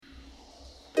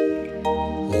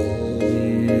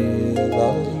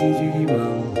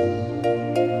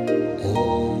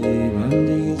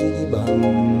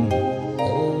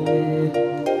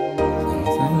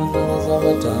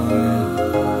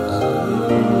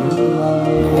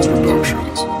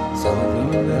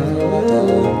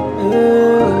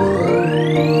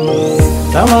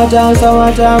Summertime,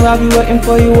 summertime, I'll be waiting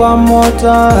for you one more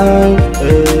time.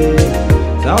 Hey.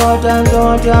 Summertime,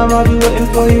 summertime, I'll be waiting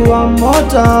for you one more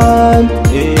time.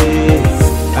 Hey.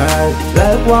 I'd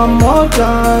like one more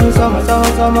time. Summer,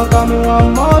 summer, summer, coming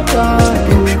one more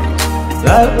time.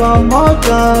 Like one more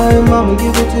time, I'ma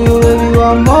give it to you, baby,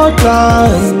 one more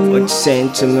time. What you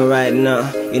saying to me right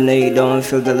now? You know you don't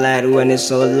feel the light when it's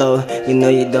so low. You know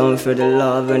you don't feel the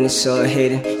love when it's so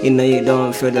hidden. You know you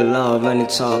don't feel the love when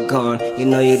it's all gone. You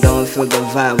know you don't feel the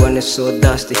vibe when it's so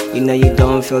dusty. You know you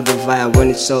don't feel the vibe when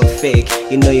it's so fake.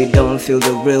 You know you don't feel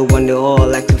the real when they all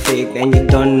like to fake. And you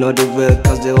don't know the real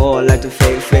cause they all like to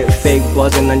fake. Fake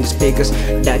buzzing on the speakers.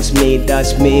 That's me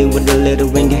with a little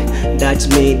ringing. That's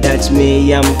me,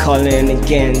 yeah, I'm calling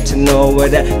again to know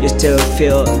whether you still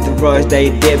feel the rush that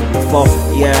you did before.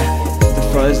 Yeah, the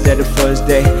first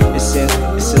day, it seems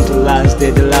the last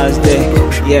day,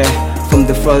 yeah. From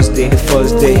the first day,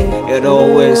 it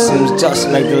always seems just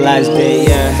like the last day,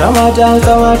 yeah. Summertime,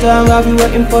 summertime, I'll be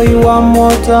waiting for you one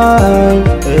more time.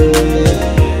 Hey.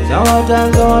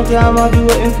 Summertime, summertime, I'll be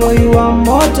waiting for you one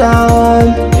more time.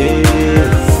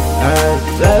 Yeah. I'd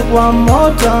like one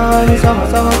more time. Summer,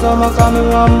 summer, summer, coming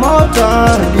one more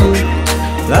time.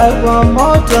 Like one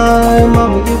more time,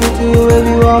 I'ma give it to you,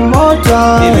 baby, one more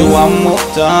time. Baby, one more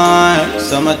time.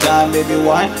 Summertime, baby,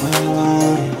 wine.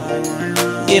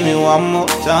 Give me one more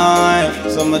time.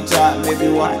 Summertime, baby,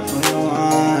 wine.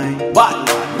 But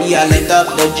me, I let up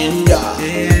the ginger.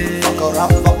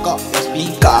 Fuck up the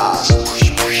speaker.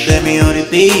 Let me on the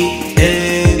beat.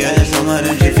 Yeah, girl, summer,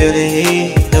 don't you feel the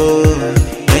heat?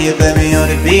 When you play me on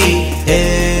the beat.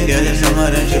 Yeah, girl, it's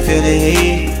summer, don't you feel the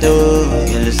heat?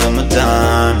 Yeah, it's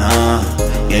summertime, huh?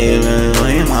 Yeah, you really on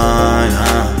your mind,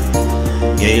 huh?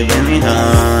 Yeah, you bring me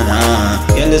down,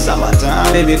 huh? Yeah, it's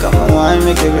summertime, baby, come on,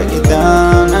 make it break it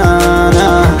down, nah,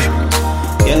 nah.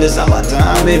 Yeah, it's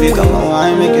summertime, baby, come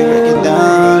on, make it break it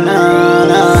down, nah,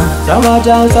 nah.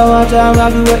 Summertime, summertime,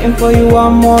 I'll be waiting for you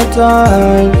one more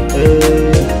time. Hey.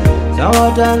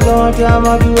 Summertime, summertime,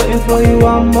 I'll be waiting for you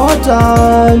one more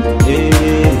time. Yeah.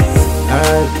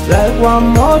 I'd like one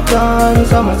more time.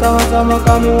 Summer, summer, summer,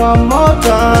 coming one more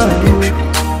time.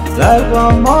 Like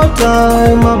one more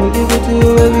time, I'ma give it to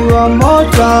you, baby, one more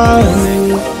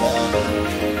time.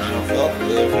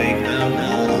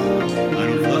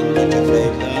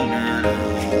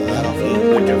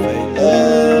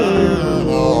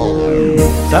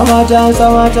 Summertime,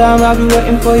 summertime, I'll be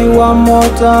waiting for you one more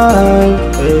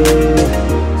time. Hey.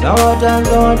 Summertime,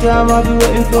 summertime, I'll be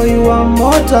waiting for you one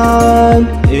more time.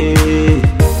 Hey.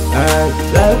 I'd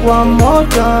like one more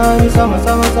time. Summer,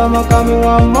 summer, summer, coming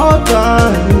one more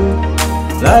time.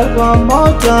 Like one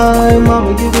more time,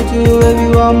 I'ma give it to you,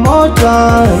 baby, one more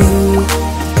time.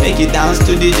 Make it dance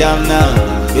to the jam now.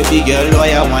 Baby girl,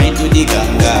 lawyer, wine to the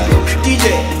ganga.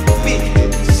 DJ, beat,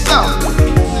 sound,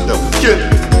 the kid,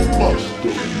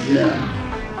 yeah.